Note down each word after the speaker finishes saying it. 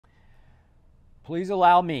Please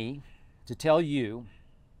allow me to tell you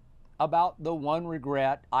about the one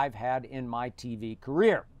regret I've had in my TV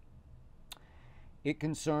career. It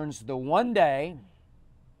concerns the one day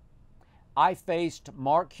I faced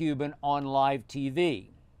Mark Cuban on live TV.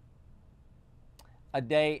 A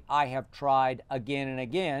day I have tried again and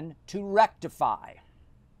again to rectify.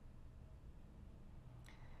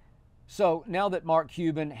 So now that Mark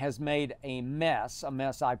Cuban has made a mess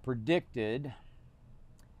I predicted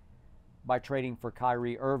by trading for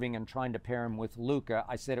Kyrie Irving and trying to pair him with Luka,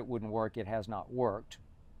 I said it wouldn't work. It has not worked.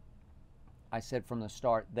 I said from the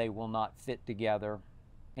start they will not fit together.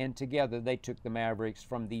 And together they took the Mavericks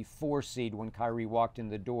from the 4 seed when Kyrie walked in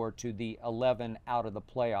the door to the 11 out of the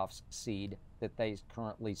playoffs seed that they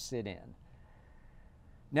currently sit in.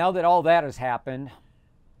 Now that all that has happened,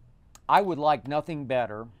 I would like nothing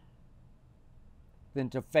better than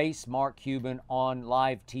to face Mark Cuban on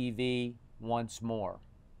live TV once more.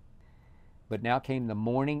 But now came the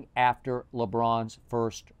morning after LeBron's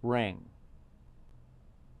first ring.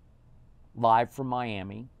 Live from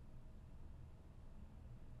Miami.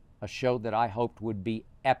 A show that I hoped would be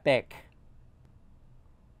epic.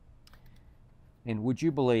 And would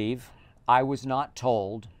you believe I was not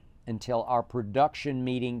told until our production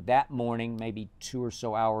meeting that morning, maybe 2 or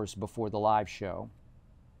so hours before the live show,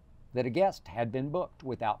 that a guest had been booked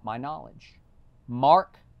without my knowledge.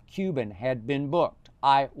 Mark Cuban had been booked.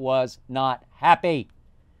 I was not happy.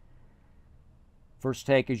 First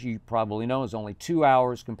Take, as you probably know, is only 2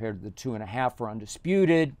 hours compared to the 2.5 for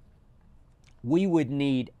Undisputed. We would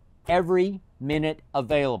need every minute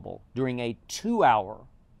available during a 2-hour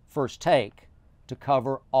First Take to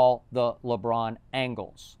cover all the LeBron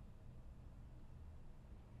angles.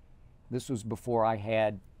 This was before I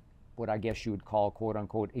had what I guess you would call,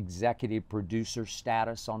 quote-unquote, executive producer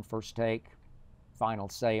status on First Take, final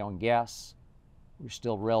say on guests. We're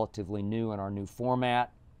still relatively new in our new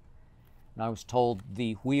format. And I was told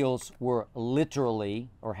the wheels were literally,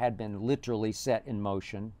 or had been literally set in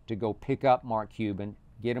motion to go pick up Mark Cuban,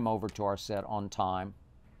 get him over to our set on time.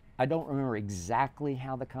 I don't remember exactly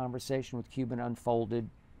how the conversation with Cuban unfolded.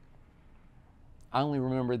 I only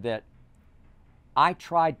remember that I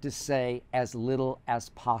tried to say as little as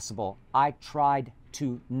possible. I tried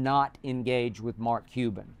to not engage with Mark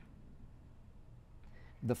Cuban.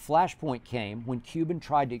 The flashpoint came when Cuban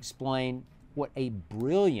tried to explain what a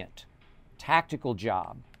brilliant tactical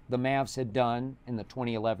job the Mavs had done in the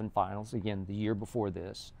 2011 finals, again, the year before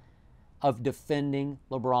this, of defending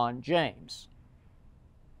LeBron James.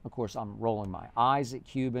 Of course, I'm rolling my eyes at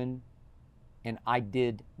Cuban, and I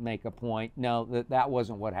did make a point. No, that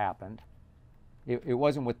wasn't what happened. It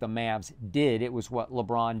wasn't what the Mavs did. It was what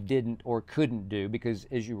LeBron didn't or couldn't do, because,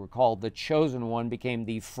 as you recall, the chosen one became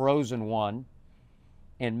the frozen one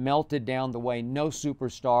and melted down the way no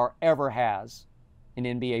superstar ever has in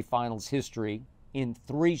NBA Finals history in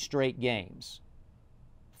 3 straight games.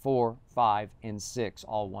 4, 5, and 6,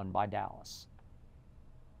 all won by Dallas.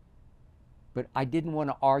 But I didn't want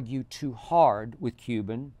to argue too hard with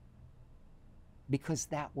Cuban because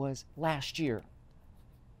that was last year.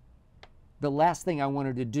 The last thing I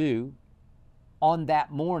wanted to do on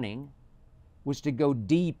that morning was to go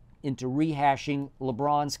deep into rehashing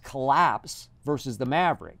LeBron's collapse versus the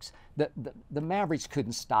Mavericks. The Mavericks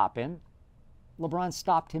couldn't stop him. LeBron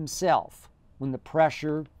stopped himself when the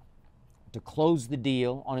pressure to close the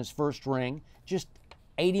deal on his first ring just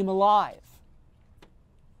ate him alive.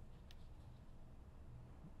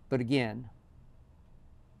 But again,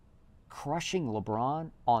 crushing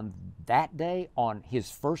LeBron on that day, on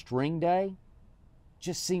his first ring day,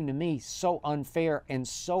 just seemed to me so unfair and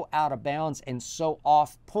so out of bounds and so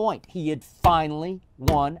off point. He had finally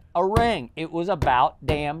won a ring. It was about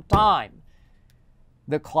damn time.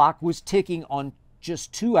 The clock was ticking on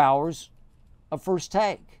just 2 hours of First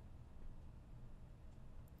Take.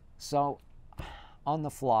 So, on the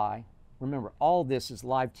fly, remember, all this is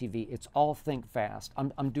live TV. It's all think fast.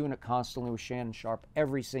 I'm doing it constantly with Shannon Sharp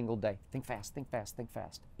every single day. Think fast, think fast, think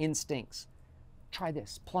fast. Instincts. Try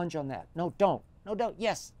this. Plunge on that. No, don't. No, don't.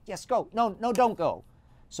 Yes, yes, go. No, no, don't go.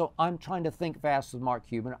 So I'm trying to think fast with Mark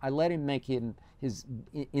Cuban. I let him make his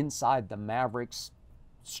inside the Mavericks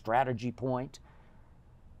strategy point.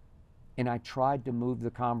 And I tried to move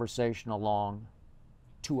the conversation along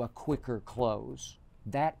to a quicker close.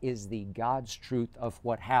 That is the God's truth of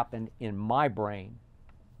what happened in my brain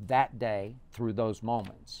that day through those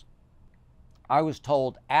moments. I was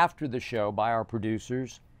told after the show by our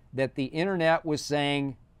producers that the internet was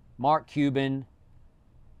saying Mark Cuban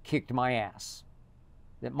kicked my ass,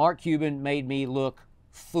 that Mark Cuban made me look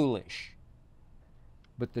foolish.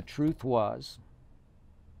 But the truth was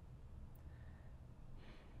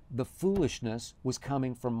the foolishness was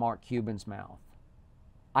coming from Mark Cuban's mouth.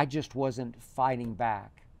 I just wasn't fighting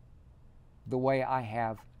back the way I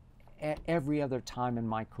have at every other time in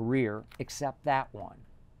my career except that one.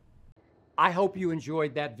 I hope you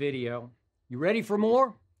enjoyed that video. You ready for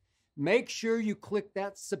more? Make sure you click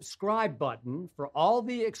that subscribe button for all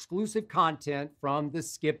the exclusive content from the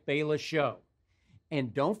Skip Bayless Show.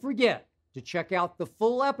 And don't forget to check out the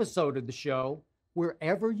full episode of the show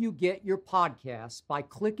wherever you get your podcasts by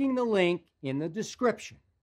clicking the link in the description.